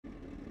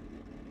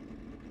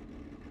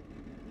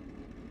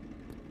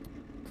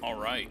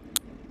Alright,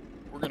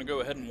 we're going to go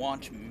ahead and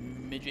watch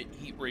Midget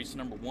Heat Race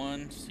number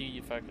 1, see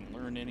if I can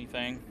learn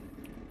anything.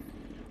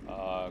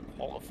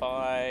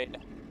 Qualified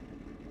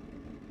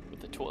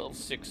with a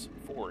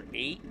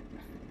 12.648.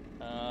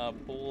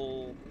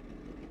 Bull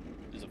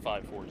is a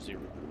 5.40.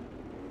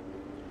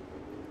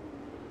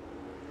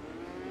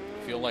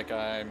 I feel like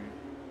I'm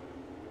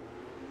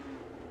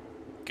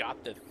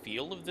got the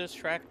feel of this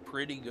track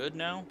pretty good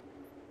now,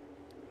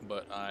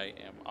 but I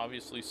am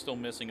obviously still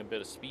missing a bit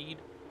of speed.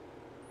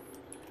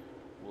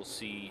 We'll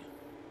see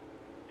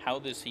how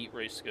this heat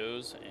race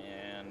goes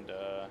and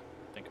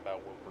think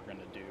about what we're going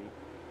to do.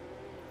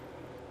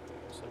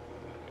 So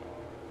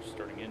we are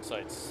starting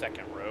inside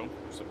second row,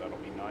 so that'll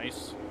be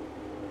nice.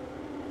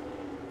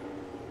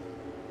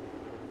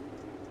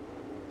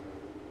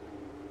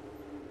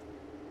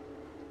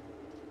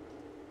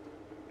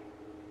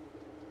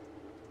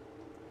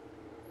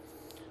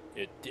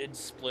 It did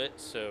split,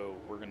 so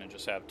we're going to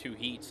just have 2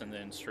 heats and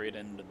then straight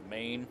into the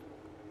main.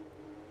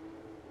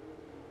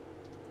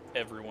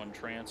 Everyone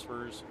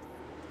transfers,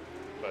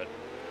 but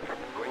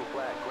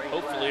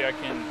hopefully I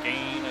can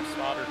gain a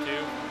spot or 2.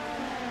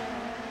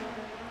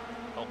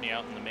 Help me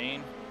out in the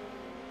main.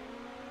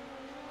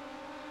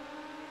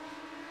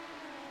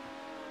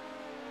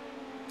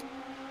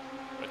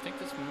 I think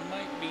this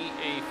might be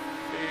a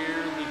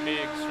fairly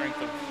big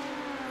strength of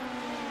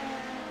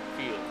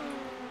field.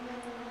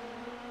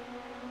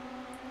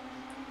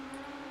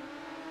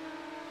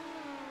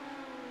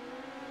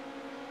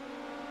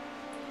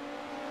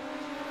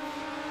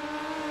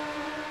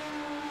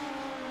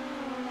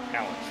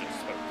 Talent just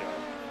spoke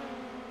up.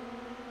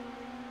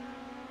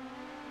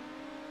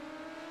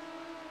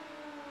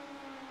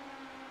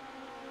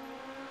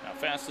 Now,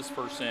 fastest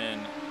person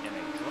in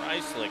a dry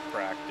slick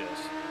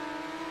practice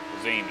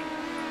was Amy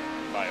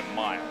by a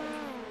mile.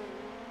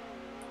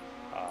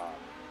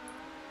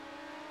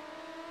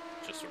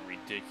 Just a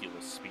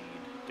ridiculous speed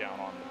down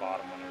on the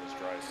bottom when it was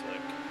dry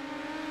slick.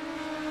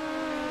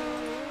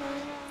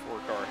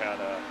 4-car had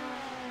a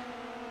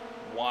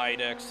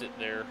wide exit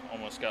there,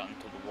 almost got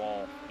into the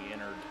wall. He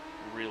entered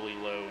really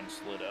low and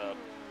slid up.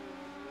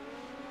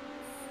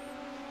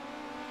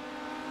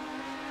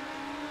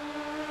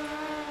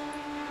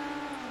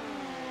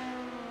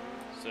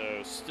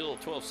 So still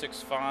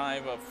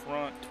 12.65 up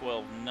front,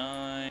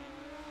 12.9,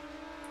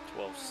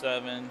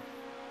 12.7.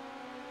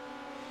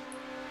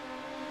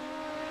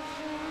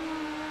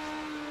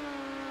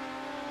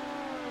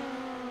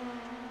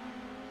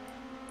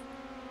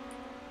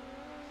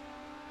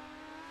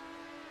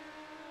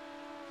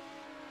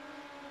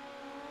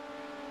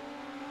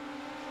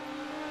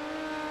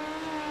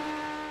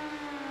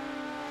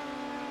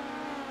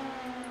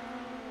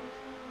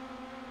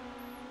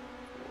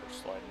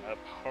 Sliding up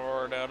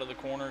hard out of the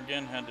corner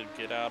again, had to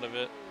get out of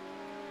it.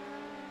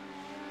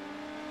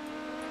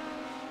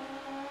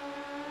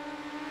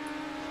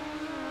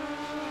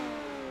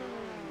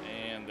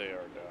 And they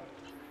are done.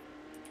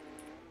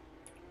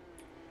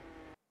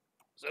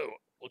 So,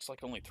 looks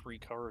like only 3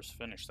 cars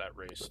finished that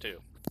race too.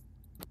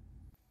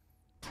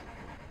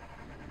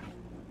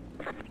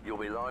 You'll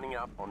be lining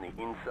up on the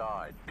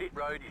inside. Pit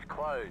road is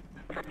closed.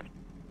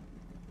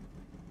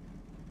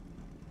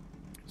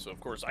 So, of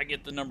course, I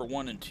get the number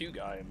 1 and 2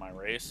 guy in my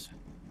race.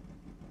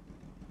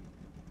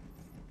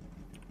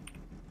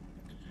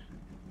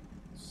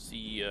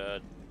 See,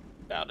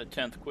 about a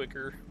 10th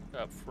quicker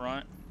up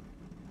front.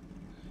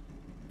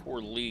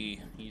 Poor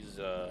Lee, he's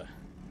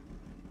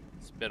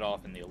spit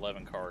off in the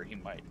 11 car. He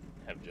might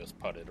have just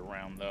putted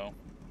around, though.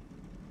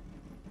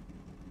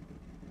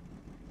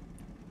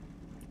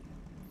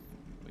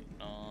 Waiting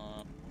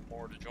on 1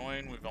 more to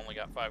join. We've only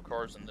got 5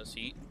 cars in this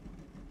heat.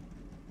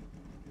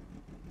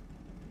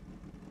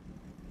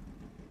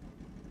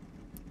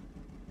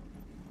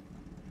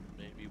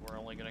 We're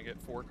only going to get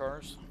 4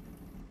 cars.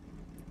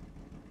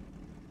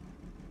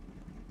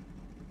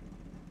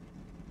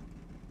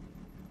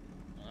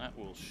 That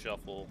will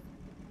shuffle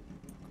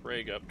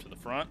Craig up to the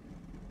front.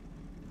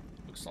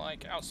 Looks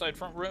like outside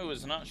front row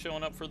is not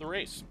showing up for the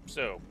race.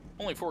 So,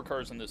 only 4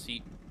 cars in this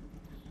heat.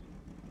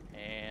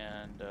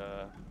 And,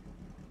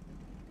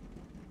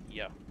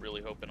 yeah,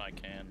 really hoping I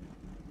can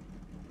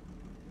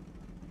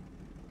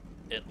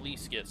at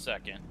least get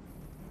second.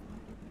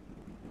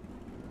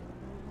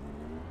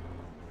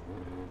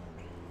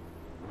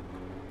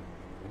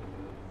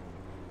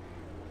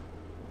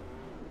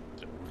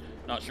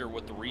 Not sure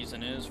what the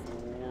reason is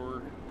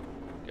for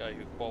the guy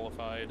who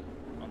qualified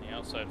on the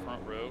outside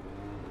front row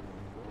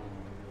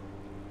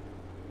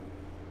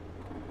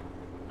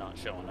not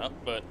showing up,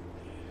 but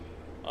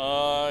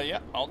yeah,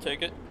 I'll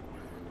take it.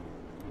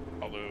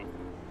 Although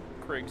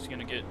Craig's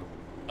gonna get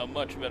a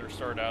much better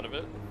start out of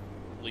it.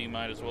 Lee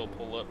might as well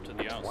pull up to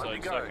the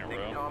outside second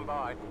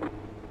row.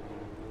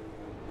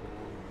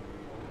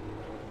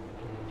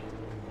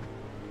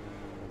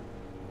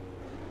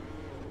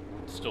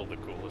 Still the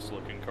coolest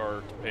looking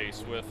car to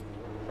pace with.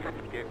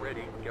 Get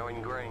ready,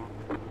 going green.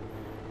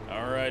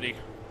 Alrighty,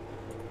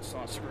 let's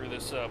not screw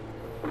this up.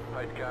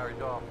 Pace car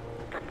is off.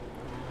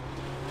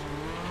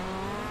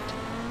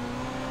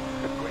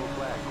 Green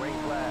flag, green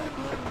flag.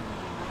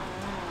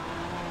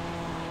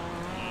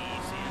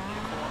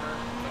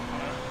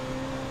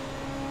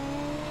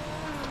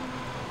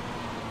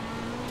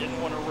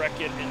 didn't want to wreck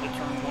it into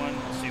turn 1.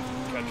 We'll see if we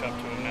can catch up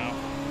to him now.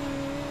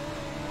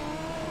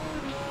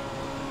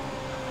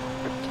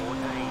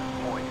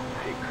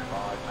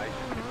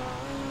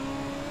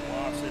 14.658.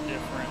 Lots of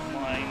different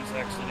lines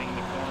exiting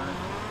the corner.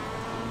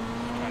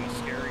 Kind of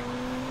scary.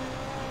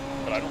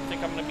 But I don't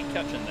think I'm going to be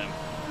catching them.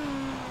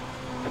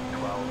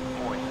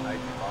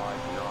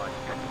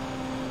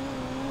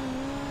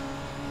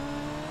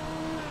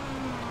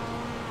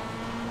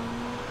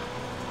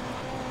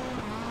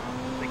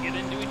 12.859. They get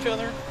into each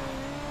other.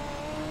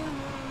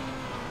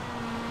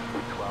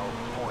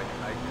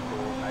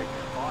 12.848.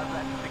 5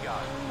 laps to go.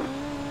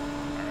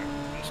 Alright,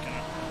 I'm just going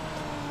to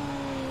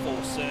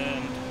full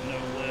send, no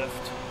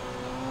lift.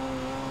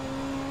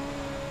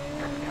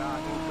 Car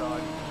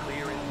inside,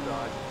 clear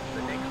inside.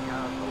 The next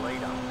car's the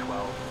leader.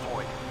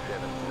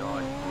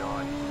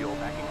 12.799. You're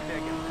back in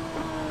second.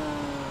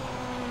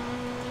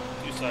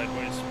 Do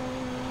sideways.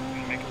 I'm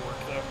going to make it work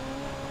though.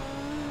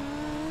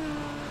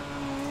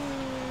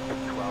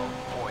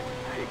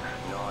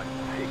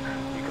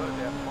 12.696. You got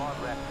about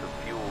 5 laps of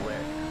fuel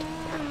left.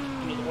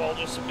 Into the wall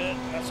just a bit.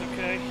 That's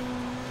okay.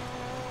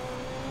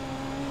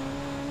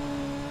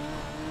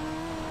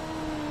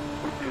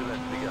 2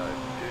 laps to go.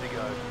 2 to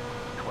go.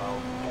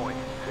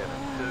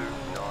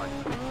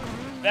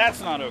 12.729.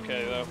 That's not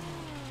okay though.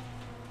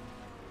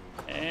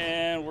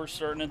 And we're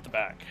starting at the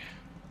back.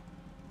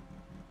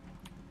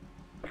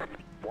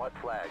 White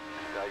flag.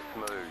 Stay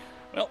smooth.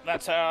 Well,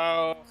 that's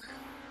how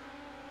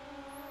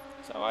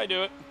I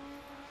do it.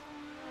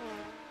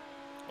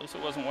 At least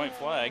it wasn't white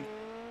flag.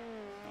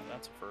 Oh,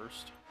 that's a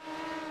first.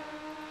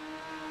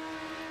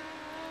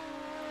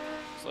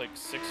 Looks like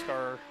 6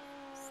 car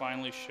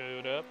finally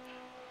showed up.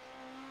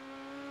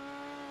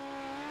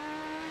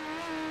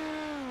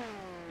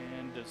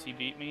 And does he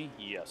beat me?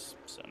 Yes.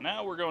 So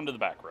now we're going to the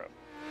back row.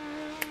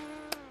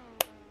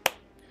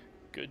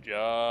 Good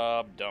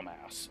job,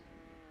 dumbass.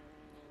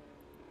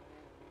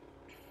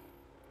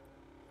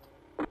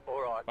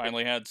 All right.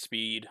 Finally had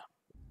speed.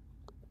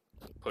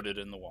 Put it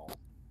in the wall.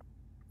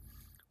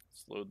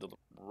 Let's load the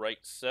right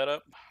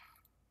setup.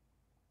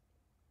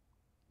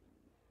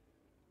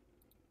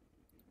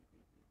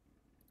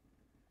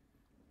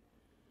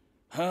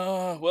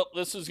 Well,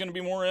 this is going to be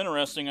more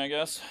interesting, I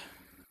guess.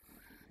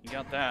 You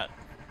got that.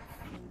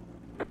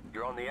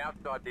 You're on the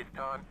outside this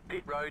time.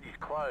 Pit road is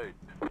closed.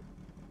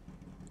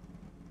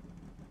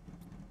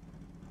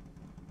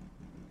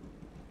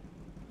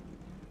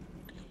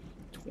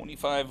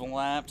 25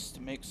 laps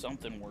to make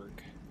something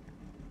work.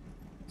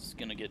 It's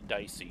gonna get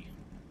dicey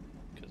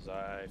because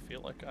I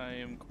feel like I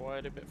am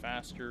quite a bit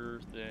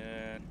faster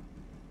than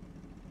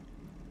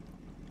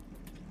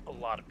a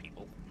lot of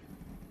people.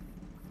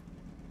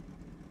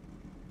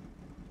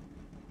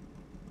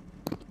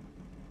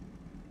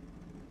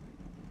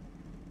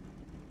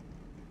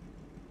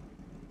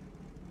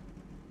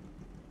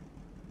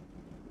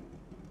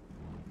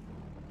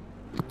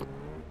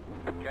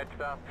 Catch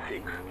up.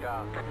 6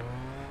 car.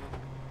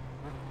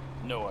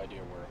 No idea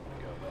where I'm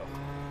gonna go though.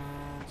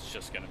 It's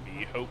just gonna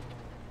be hope.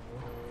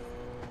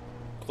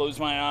 Close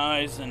my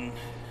eyes and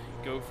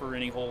go for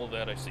any hole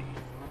that I see.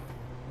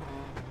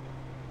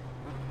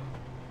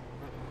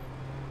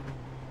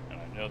 And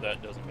I know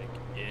that doesn't make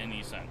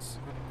any sense.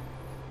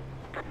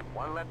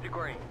 1 lap to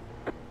green.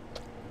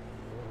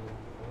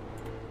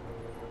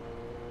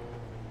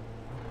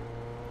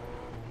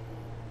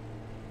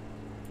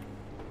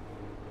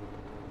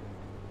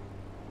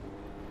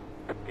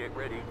 Get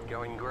ready,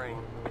 going green.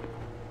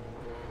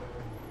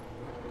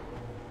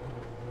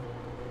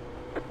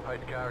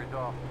 Post car is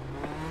off.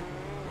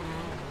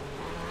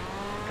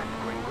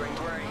 Green, green,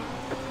 green.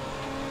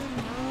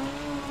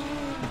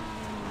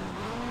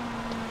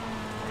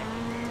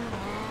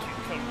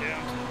 Come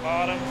down to the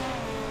bottom.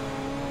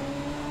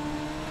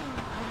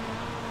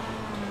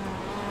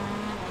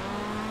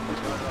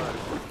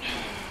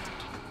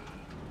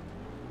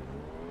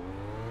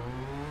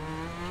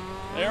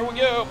 There we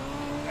go.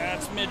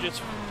 That's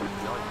Midgets.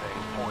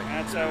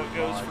 That's how it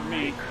goes for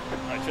me.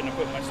 I shouldn't have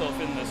put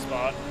myself in this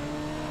spot.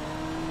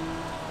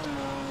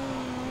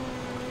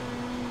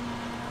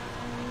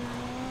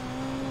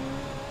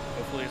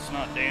 Hopefully it's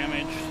not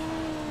damaged.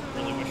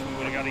 Really wish we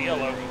would have got a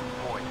yellow. 0.046.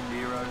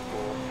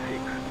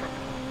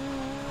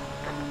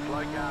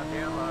 Slow car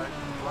down low.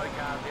 Slow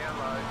car down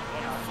low.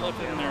 Flip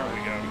in, there we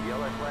go. The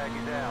yellow flag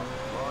is out.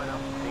 Line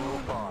up, single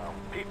file.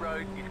 Pit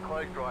road is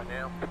closed right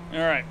now.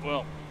 Alright,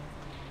 well,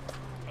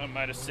 that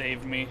might have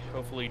saved me.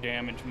 Hopefully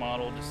damage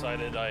model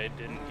decided I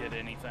didn't get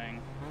anything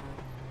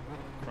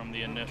from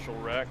the initial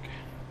wreck.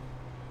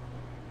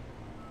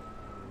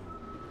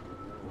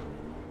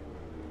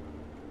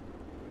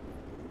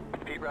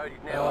 Pit road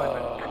is now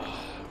open.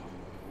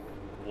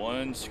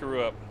 One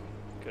screw up.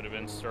 Could have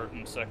been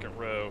starting second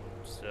row.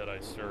 Instead I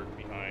started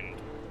behind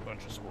a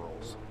bunch of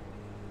squirrels.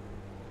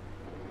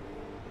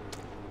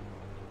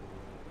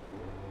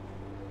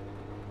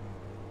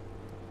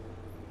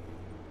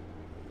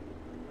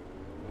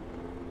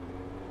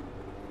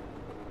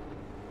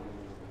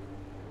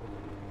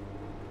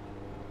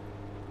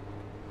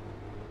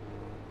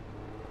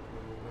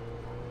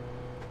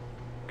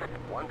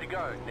 One to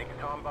go, next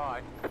time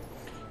by.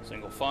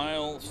 Single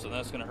file, so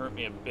that's going to hurt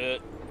me a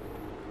bit.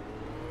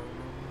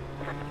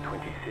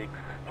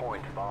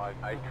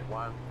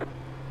 26.581.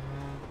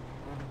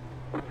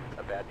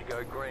 About to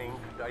go green,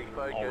 stay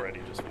focused.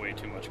 Already just way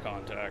too much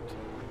contact.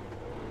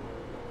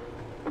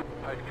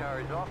 Post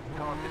car is off,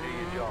 time to do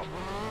your job.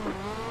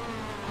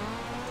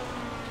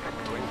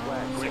 Green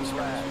flag, green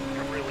flag.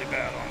 Really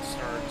bad on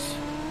starts.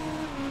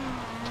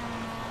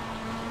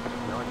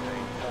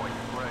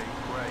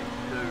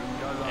 19.332,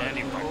 go low, And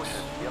he wrecks.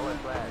 caution, yellow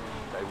flag.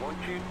 They want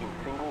you in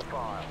single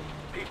file.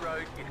 Pit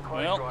road is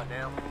closed Well, right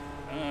now.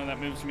 That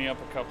moves me up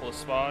a couple of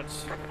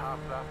spots.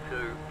 After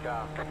 2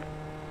 car.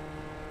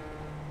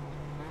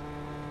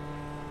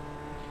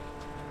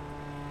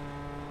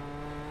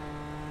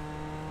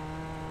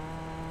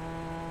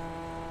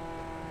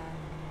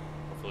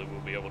 Hopefully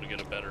we'll be able to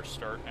get a better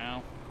start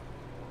now.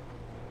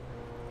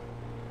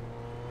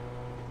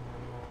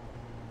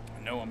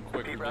 I know I'm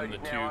quicker than the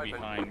two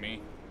behind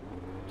me.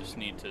 Just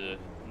need to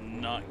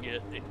not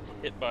get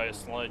hit by a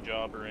slide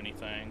job or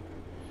anything.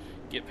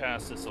 Get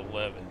past this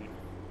 11.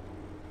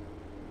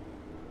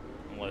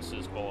 Unless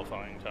his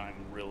qualifying time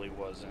really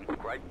wasn't.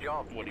 Great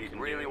job, What you he did can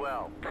really do.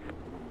 well.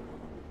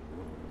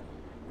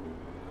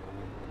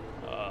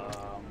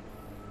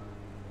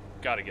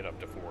 Got to get up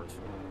to 4th,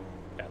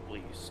 at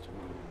least.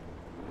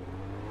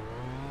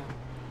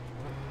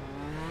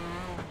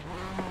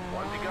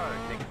 One to go,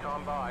 next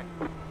time by.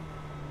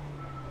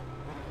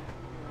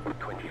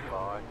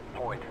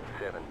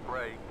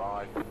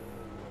 25.735.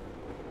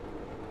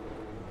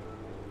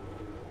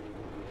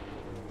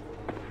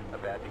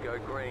 About to go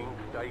green,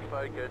 stay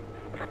focused.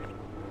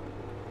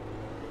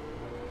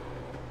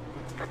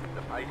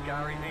 The pace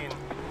car is in.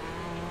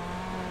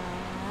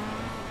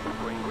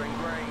 Green, green,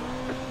 green.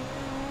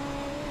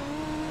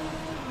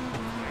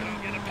 I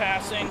don't get a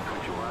passing.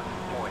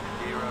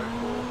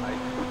 21.048.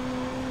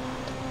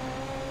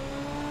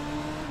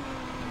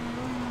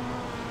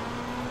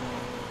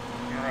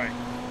 Alright.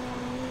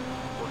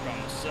 Work on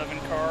the 7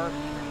 car.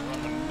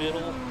 Run the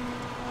middle.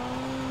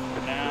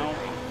 Now.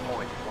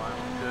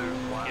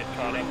 Get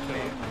caught into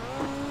him.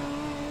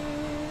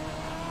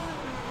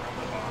 From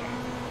the bottom.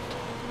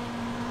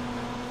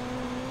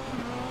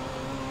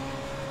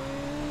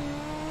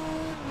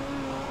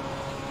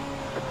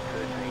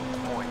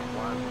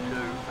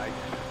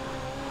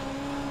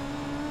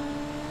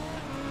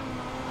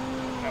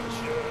 That was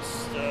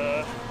just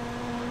the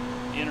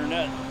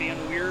internet being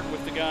weird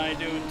with the guy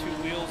doing 2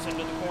 wheels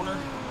into the corner.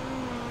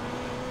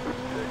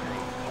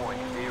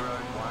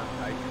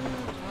 13.018.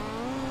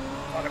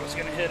 Thought I was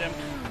going to hit him.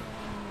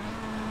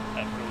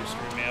 That really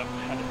screwed me up.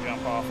 Had to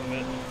jump off of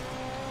it.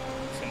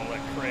 It's going to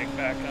let Craig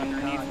back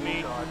underneath me.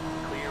 Inside,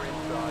 clear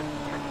inside.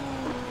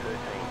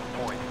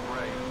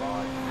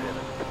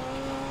 13.357.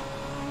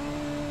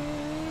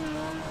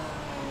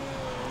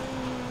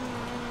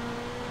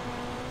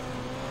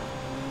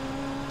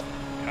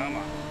 Come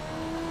on.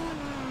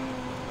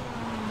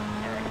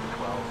 Alright.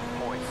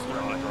 12.3.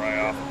 Starting to dry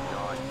off.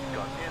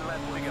 Got 10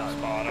 laps to go.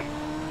 Spot him.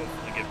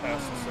 Hopefully get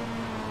past the 7.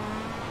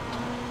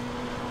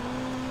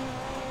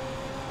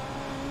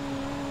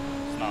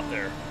 It's not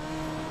there.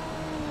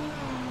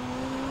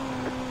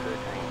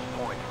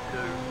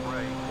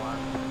 13.231.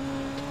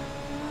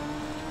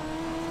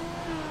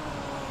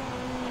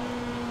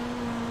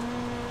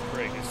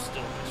 Craig is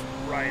still just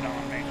right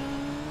on me.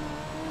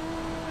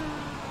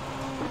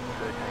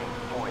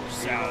 13.0.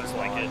 Sounds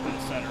like it in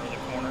the center of the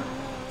corner.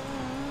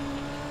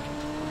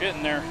 We're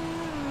getting there.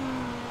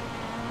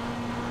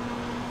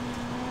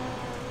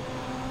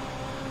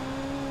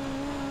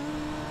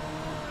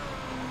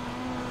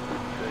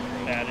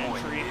 Bad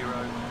entry.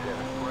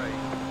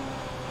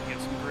 Get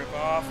some grip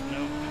off.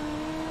 Nope.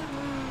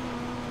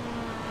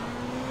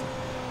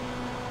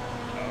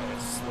 Oh,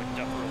 it's slicked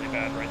up really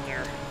bad right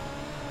there.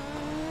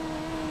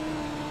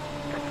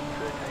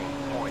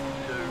 13.216.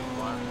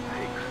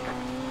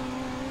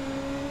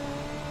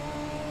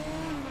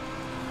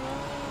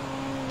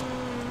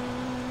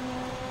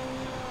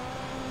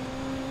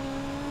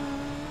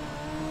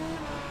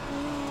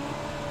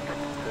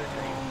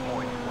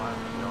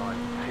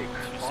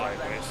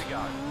 Sideways. To go.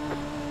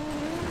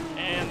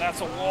 And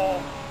that's a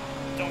wall.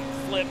 Don't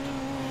flip.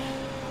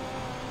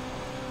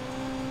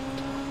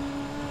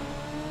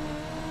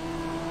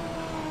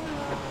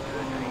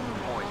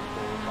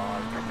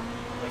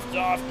 Lift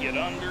off, get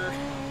under.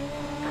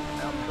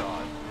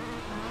 Outside.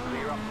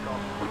 Clear up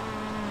top.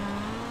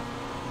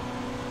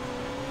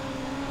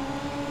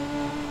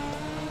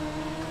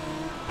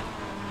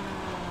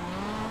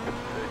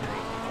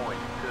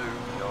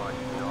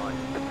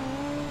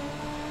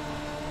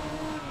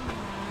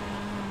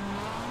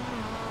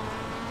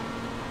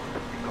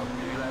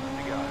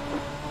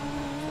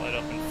 Slide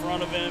up in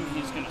front of him.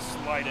 He's going to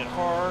slide it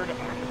hard. I'm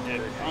going to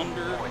dip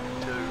under.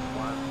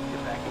 13.21.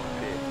 You're back in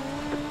fifth.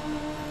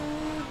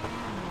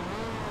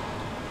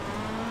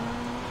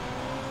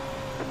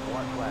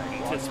 White flag.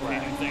 White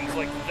Anticipating flag. things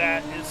like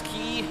that is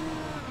key.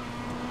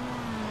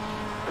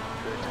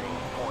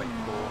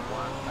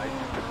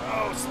 13.418.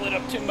 Oh, slid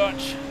up too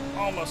much.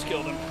 Almost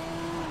killed him.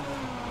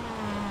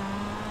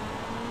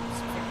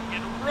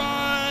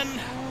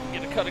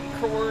 cutting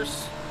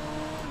course.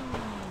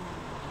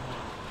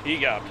 He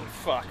got me.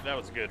 Fuck, that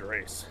was a good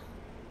race.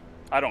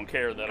 I don't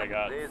care that I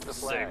got There's the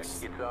flag.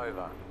 6th. It's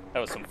over. That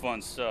was some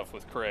fun stuff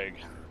with Craig.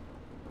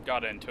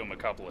 Got into him a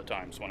couple of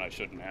times when I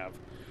shouldn't have.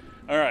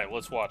 Alright,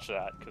 let's watch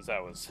that, because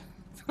that was...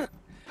 that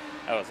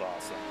was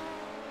awesome.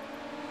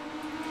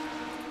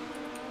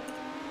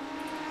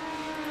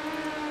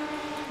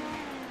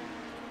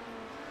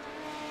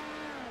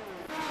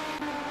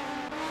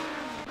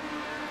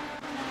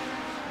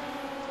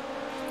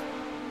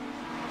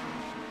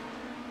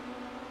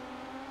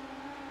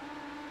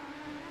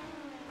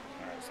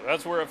 Alright, so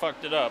that's where I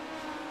fucked it up.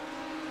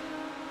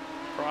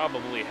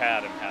 Probably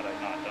had him had I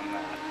not done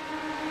that.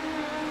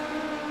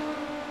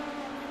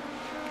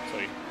 So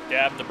he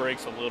dabbed the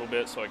brakes a little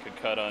bit so I could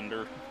cut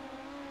under.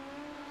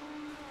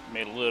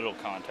 Made a little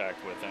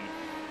contact with him.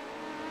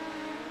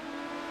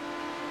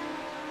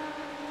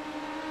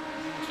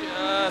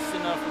 Just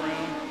enough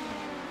room.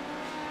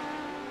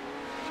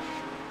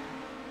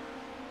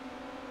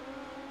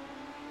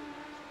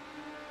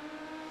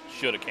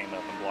 Should have came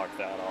up and blocked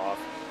that off.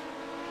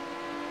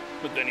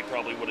 But then he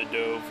probably would have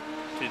dove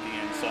to the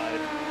inside.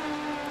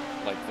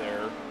 Like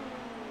there.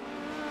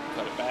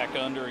 Cut it back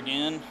under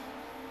again.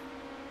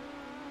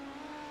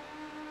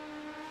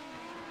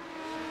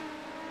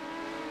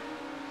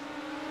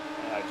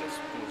 I just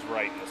was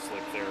right in the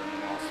slip there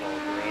and lost all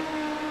grip.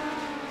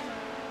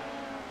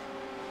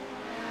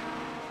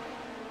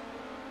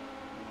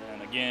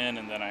 And again,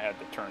 and then I had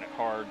to turn it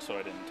hard so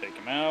I didn't take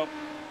him out.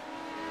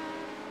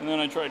 And then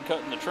I tried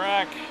cutting the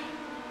track.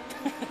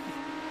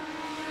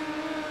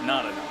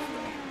 Not enough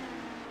though.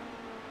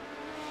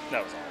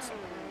 That was awesome.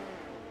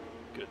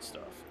 Good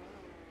stuff.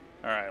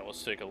 Alright,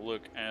 let's take a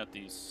look at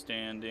these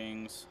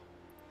standings.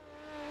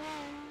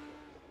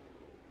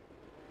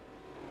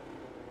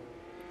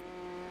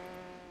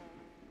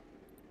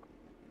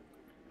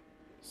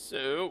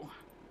 So,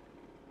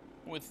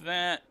 with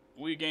that,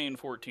 we gained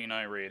 14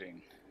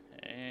 iRating.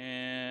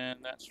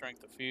 And that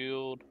strength of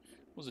field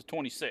was a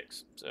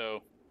 26.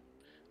 So,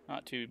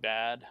 not too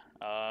bad.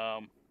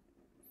 I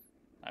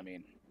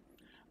mean,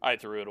 I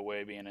threw it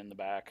away being in the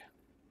back.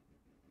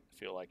 I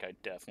feel like I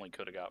definitely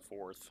could have got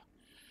 4th.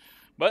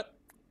 But,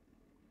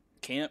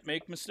 can't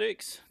make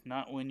mistakes.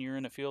 Not when you're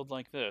in a field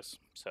like this.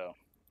 So,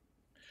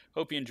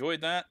 hope you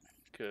enjoyed that,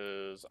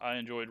 because I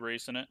enjoyed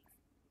racing it.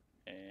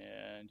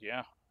 And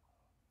yeah,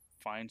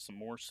 find some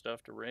more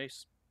stuff to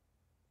race.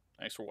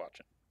 Thanks for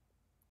watching.